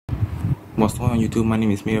What's going on YouTube? My name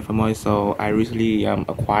is Mira Famoy. So I recently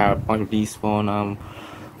acquired a bunch of these phones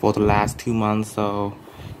for the last 2 months. So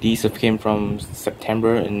these came from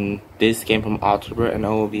September, and this came from October, and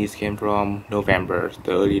all of these came from November,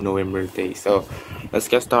 the early November day. So let's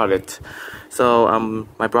get started. So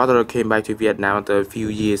my brother came back to Vietnam after a few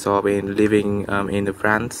years of living in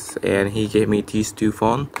France, and he gave me these two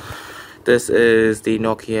phones. This is the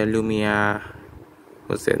Nokia Lumia,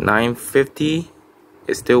 what's it, 950.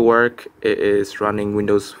 It still works. It is running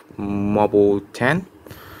Windows Mobile 10,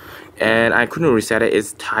 and I couldn't reset it.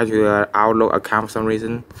 It's tied to the Outlook account for some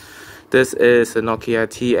reason. This is a Nokia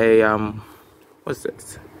TA what's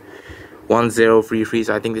this, 1033.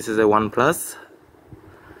 So I think this is a OnePlus.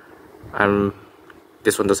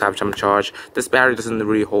 This one does have some charge. This battery doesn't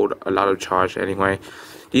really hold a lot of charge anyway.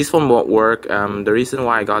 These phones won't work. The reason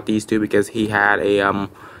why I got these two, because he had a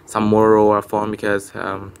some Motorola phone, because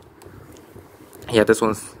yeah, this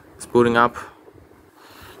one's booting up.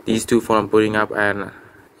 These two phones are booting up, and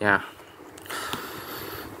yeah.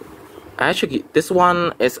 Actually, this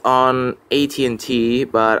one is on AT&T,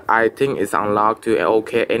 but I think it's unlocked to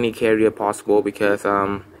any carrier possible, because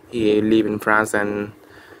he lives in France, and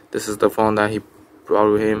this is the phone that he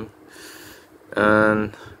brought with him.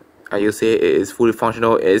 And as you see, it is fully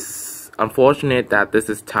functional. It's unfortunate that this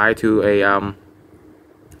is tied to a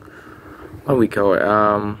what do we call it?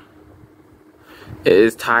 It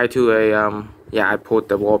is tied to a yeah, I put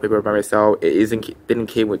the wallpaper by myself. It didn't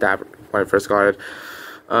came with that when I first got it.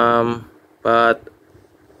 But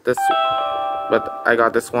I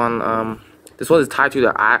got this one. This one is tied to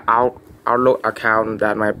the Outlook account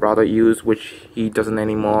that my brother used, which he doesn't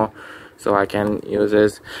anymore, so I can use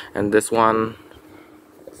this. And this one,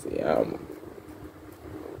 let's see,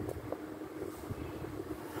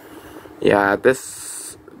 yeah, this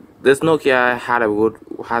Nokia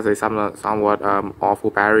has a somewhat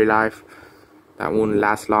awful battery life that won't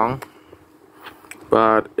last long,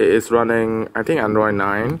 but it is running, I think, Android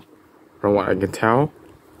 9 from what I can tell,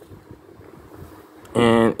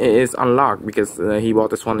 and it is unlocked because he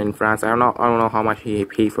bought this one in France. I don't know how much he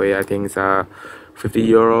paid for it. I think it's 50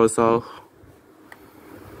 euros or so.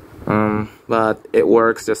 But it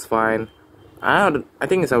works just fine. I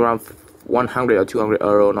think it's around 100 or 200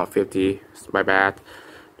 euro, not 50. My bad.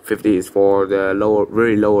 50 is for the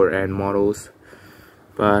very lower end models,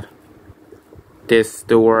 but this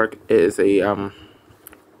still work. It is a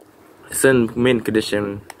it's in mint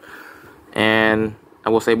condition, and I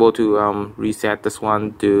was able to reset this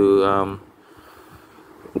one to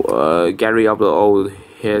get rid of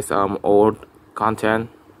his old content.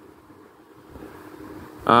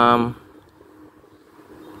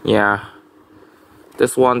 Yeah,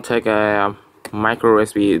 this one take a micro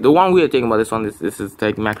USB. The one weird thing about this one is this is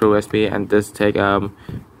take micro USB, and this take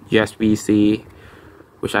USB-C,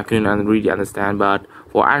 which I couldn't really understand. But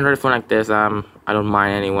for Android phone like this, I don't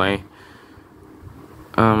mind anyway.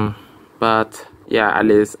 But yeah, at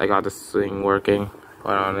least I got this thing working.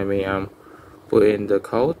 Hold on, let me put in the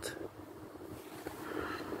code.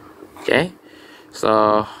 Okay,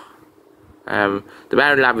 so the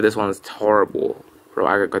battery life of this one is horrible, from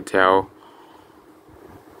what I could tell.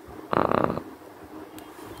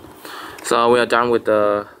 So we are done with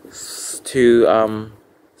the two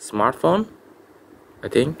smartphone, I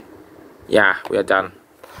think. Yeah, we are done.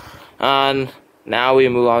 And now we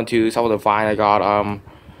move on to some of the find I got.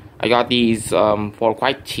 I got these for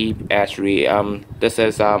quite cheap actually. This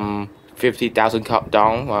is 50,000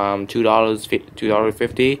 dong,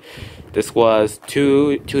 $2.50. This was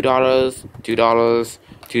 $2,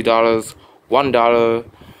 $1,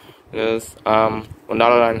 is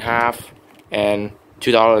 $1.50, and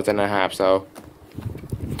 $2.50. So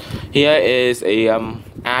here is a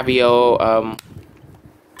Avio.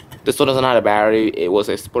 This one doesn't have a battery. It was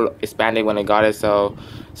expanded when I got it. So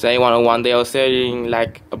say 101, they are selling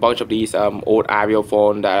like a bunch of these old Avio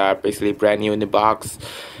phones that are basically brand new in the box,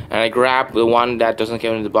 and I grabbed the one that doesn't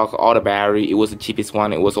come in the box or the battery. It was the cheapest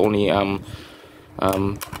one. It was only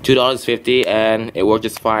 $2.50, and it worked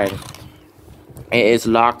just fine. It is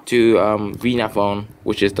locked to Vinaphone,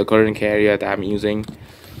 which is the current carrier that I'm using.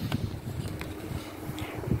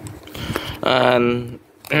 And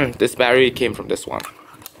this battery came from this one,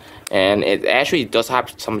 and it actually does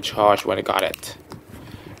have some charge when I got it.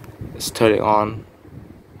 Let's turn it on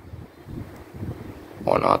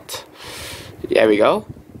or not. There we go.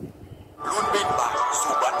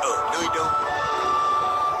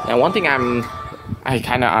 And one thing I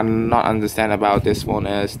kind of not understand about this phone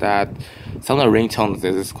is that some of the ringtones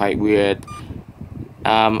is quite weird.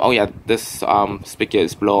 Oh yeah, this speaker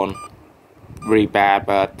is blown really bad,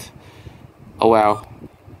 but oh well.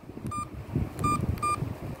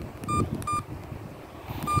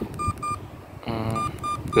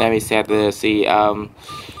 Let me set the see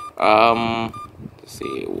let's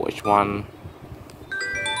see which one.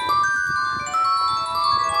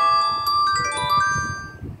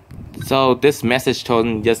 So this message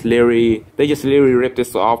tone just literally ripped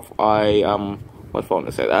this off. What phone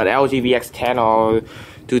is it? An LG VX10 or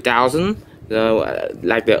 2000,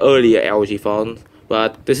 like the earlier LG phone.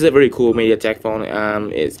 But this is a very cool MediaTek phone.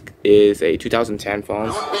 Is a 2010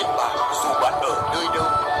 phone.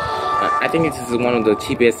 I think this is one of the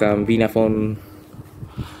cheapest Vinaphone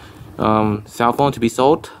cell phone to be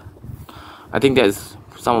sold. I think there's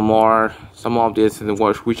some more of this in the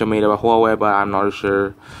works which are made by Huawei, but I'm not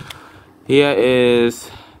sure. Here is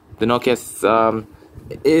the Nokia's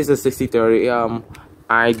is a 6030.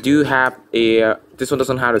 I do have a this one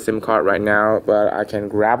doesn't have a SIM card right now, but I can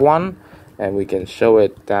grab one and we can show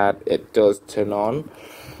it that it does turn on.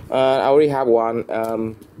 I already have one.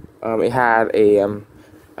 It had a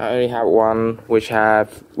I already have one which I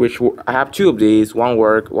have two of these. One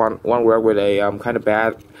work with a kind of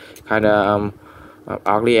bad, kind of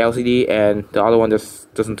ugly LCD, and the other one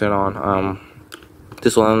just doesn't turn on.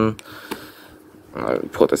 This one, I'll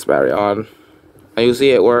put this battery on, and you see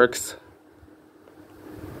it works.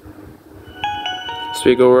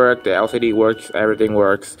 Speaker works, the LCD works, everything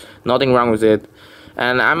works. Nothing wrong with it,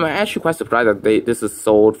 and I'm actually quite surprised that this is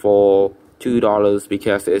sold for $2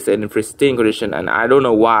 because it's in pristine condition, and I don't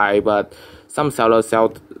know why, but some sellers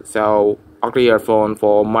sell uglier phone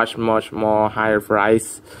for much more higher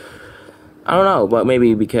price. I don't know, but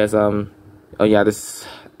maybe because oh yeah, this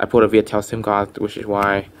I put a Viettel SIM card, which is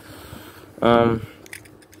why. Oh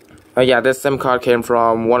yeah, this SIM card came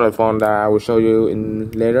from one of the phones that I will show you in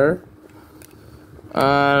later.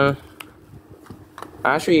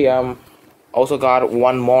 Actually also got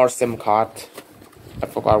one more SIM card. I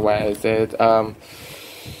forgot where is it.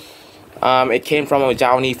 It came from a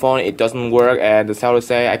Xiaomi phone. It doesn't work, and the seller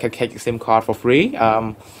say I can take the SIM card for free.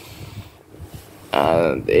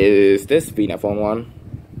 Is this Vinaphone one?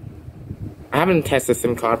 I haven't tested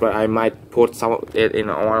SIM card, but I might put some of it in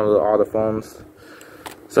one of the other phones.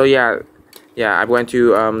 So yeah, I went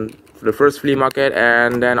to the first flea market,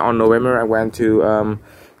 and then on November I went to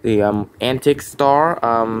the antique store.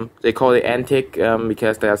 They call it antique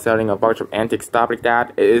because they are selling a bunch of antique stuff like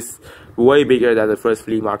that. It is way bigger than the first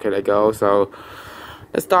flea market I go. So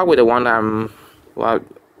let's start with the one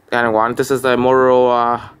This is the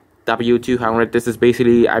Motorola W200. This is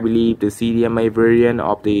basically, I believe, the CDMA variant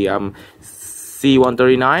of the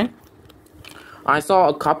C139. I saw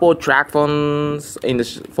a couple track phones in the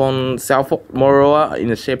Motorola in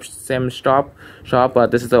the same shop, but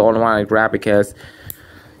this is the only one I grabbed because,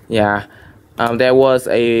 yeah, there was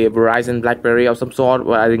a Verizon BlackBerry of some sort,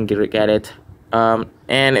 but I didn't get it.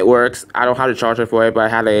 And it works. I don't have the charger for it, but I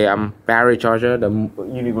had a battery charger, the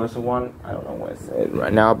universal one. I don't know where it's at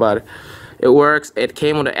right now, but it works. It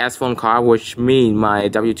came with the S phone card, which means my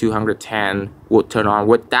W210 would turn on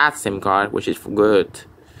with that SIM card, which is good.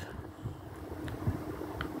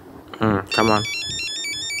 Come on.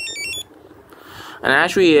 And I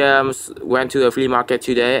actually went to a flea market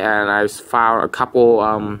today, and I found a couple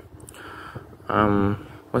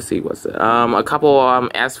what's it? A couple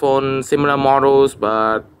S phone similar models,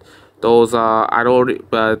 but those are I already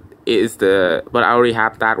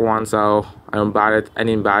have that one, so I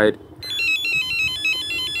didn't buy it.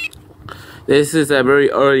 This is a very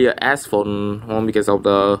early S phone one because of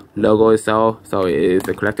the logo itself, so it is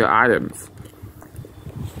a collector items.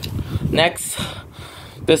 Next,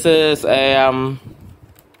 this is a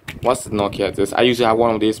what's the Nokia? This I usually have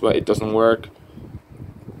one of these, but it doesn't work.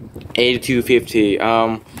 8250.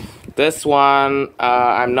 This one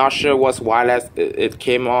I'm not sure what's wireless it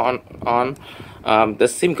came on.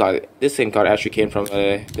 This SIM card actually came from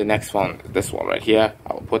the next phone. This one right here.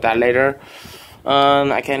 I'll put that later.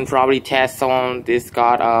 I can probably test on this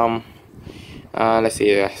card. Let's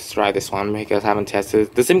see, let's try this one because I haven't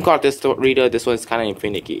tested the SIM card reader. This one is kind of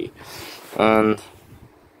finicky.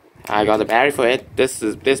 I got the battery for it.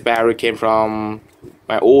 This battery came from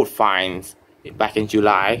my old finds back in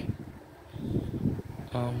July.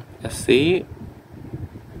 Let's see.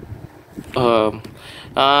 So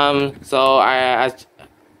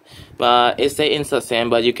but it's the insert SIM,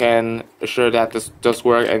 but you can assure that this does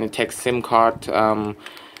work, and it takes SIM card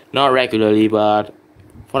not regularly, but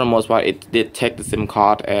for the most part it did take the SIM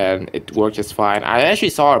card and it worked just fine. I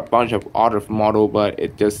actually saw a bunch of other model, but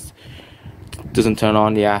it just doesn't turn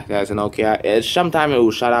on. Yeah, that's an Nokia. Sometimes it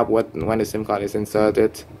will shut up when the SIM card is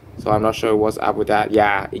inserted, so I'm not sure what's up with that.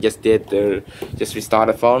 Yeah, it just did just restart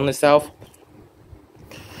the phone itself,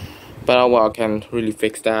 but oh well, I can really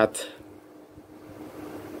fix that.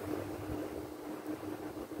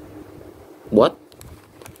 What?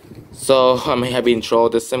 So I may have been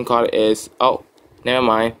told the SIM card is, oh, never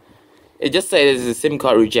mind. It just says the SIM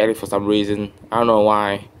card rejected for some reason. I don't know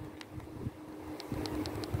why.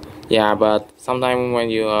 Yeah, but sometimes when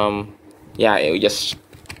you yeah, it will just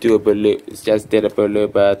do a boot loop. It just did a boot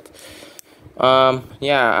loop, but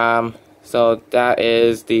yeah, so that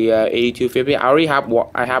is the 8250. I already have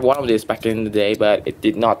one of these back in the day, but it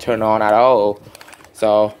did not turn on at all.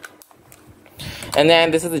 So, and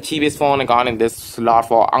then this is the cheapest phone I got in this slot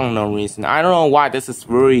for unknown reason. I don't know why this is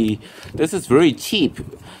very cheap,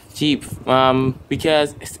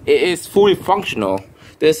 because it is fully functional.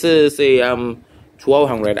 This is a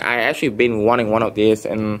 1200. I actually been wanting one of these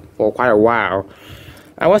and for quite a while.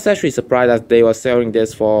 I was actually surprised that they were selling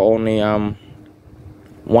this for only $1.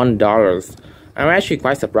 I'm actually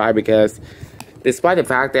quite surprised because despite the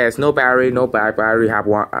fact there's no battery, no back battery, have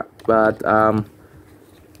one, but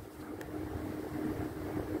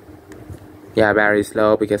yeah, battery is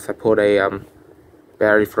low because I put a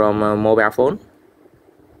battery from a mobile phone.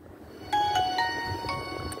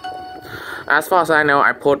 As far as I know,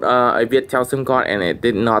 I put a Viettel SIM card and it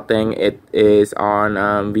did nothing. It is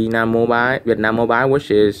on Vietnam Mobile,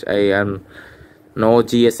 which is a no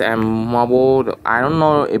GSM mobile. I don't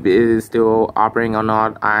know if it is still operating or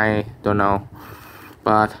not. I don't know,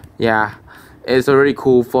 but yeah, it's a really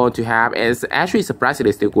cool phone to have. It's actually surprising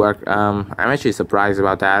it still work. I'm actually surprised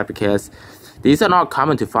about that because these are not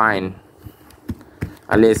common to find,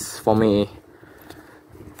 at least for me.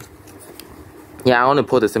 Yeah, I want to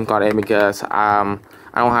put the SIM card in because I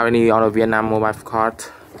don't have any other Vietnam mobile card.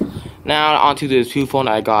 Now onto the two phone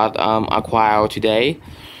I got acquired today.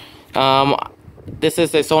 This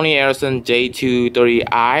is a Sony Ericsson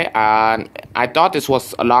J230i, and I thought this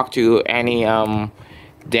was locked to any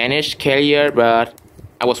Danish carrier, but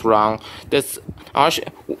I was wrong. This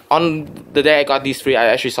on the day I got these three, I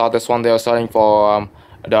actually saw this one they were selling for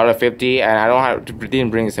 $1.50, and I didn't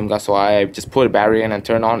bring the SIM card, so I just put a battery in and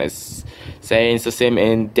turned on. It's saying it's the SIM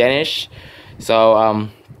in Danish, so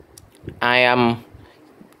I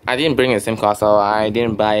didn't bring a SIM card, so I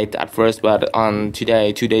didn't buy it at first. But on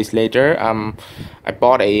today, 2 days later, I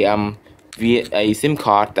bought a SIM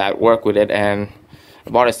card that worked with it, and I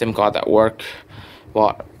bought a SIM card that worked.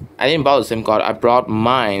 But I didn't buy the SIM card. I brought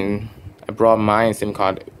mine SIM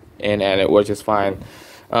card in, and it worked just fine.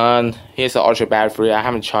 And here's the ultra battery. I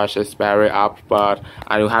haven't charged this battery up, but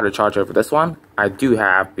I do have the charger for this one. I do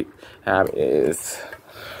have is.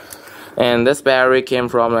 And this battery came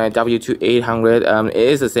from a W2800. It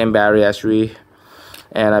is the same battery actually,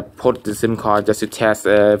 and I put the SIM card just to test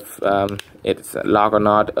if it's locked or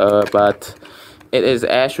not. But it is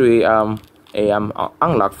actually a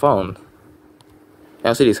unlocked phone.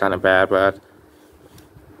 LCD is kind of bad, but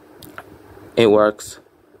it works.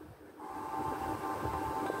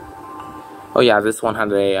 Oh yeah, this one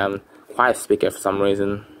had a quiet speaker for some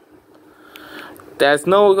reason. There's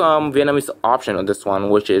no Vietnamese option on this one,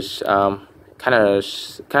 which is kind of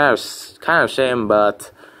shame,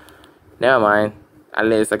 but never mind. At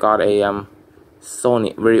least I got a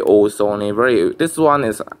Sony, very old Sony. This one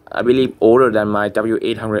is, I believe, older than my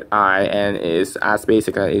W800i, and is as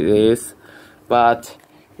basic as it is. But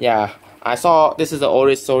yeah, I saw this is the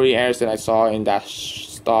oldest Sony Ericsson I saw in that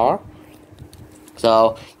store.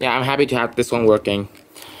 So yeah, I'm happy to have this one working.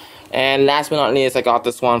 And last but not least, I got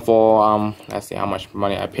this one for let's see how much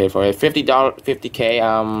money I paid for it.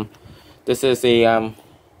 $50K. This is a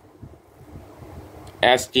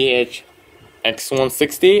SGH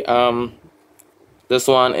X160. This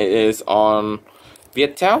one is on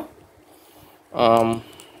Viettel.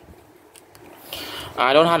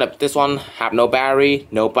 I don't have this one have no battery,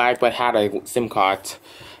 no back, but had a SIM card,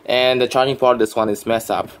 and the charging port this one is messed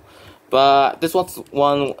up. But this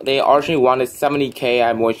one they originally wanted $70K.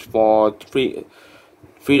 I wished for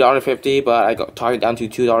 $3.50, but I got talked down to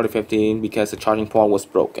 $2.50 because the charging port was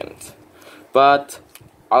broken. But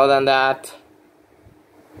other than that,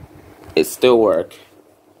 it still worked.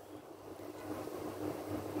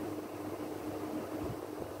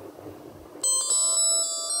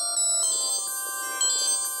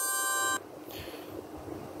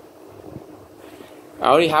 I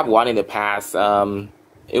already have one in the past.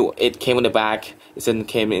 It came in the back. It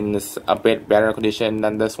came in a bit better condition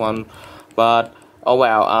than this one, but oh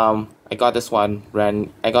well. I got this one.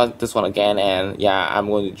 I got this one again, and yeah, I'm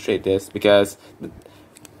going to trade this because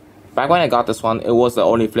back when I got this one, it was the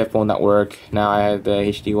only flip phone that worked. Now I have the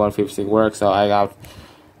HD 156 work, so I got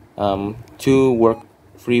two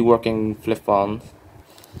free working flip phones.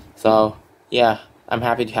 So yeah, I'm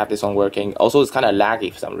happy to have this one working. Also, it's kind of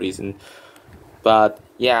laggy for some reason, but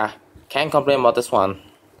yeah, can't complain about this one.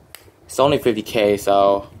 It's only $50K,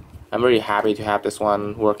 so I'm really happy to have this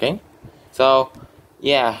one working. So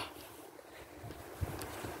yeah,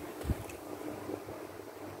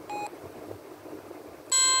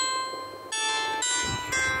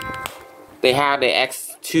 they have the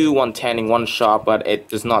X2 110 in one shop, but it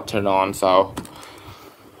does not turn on. So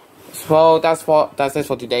that's it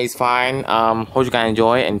for today's find. Hope you guys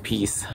enjoy, and peace.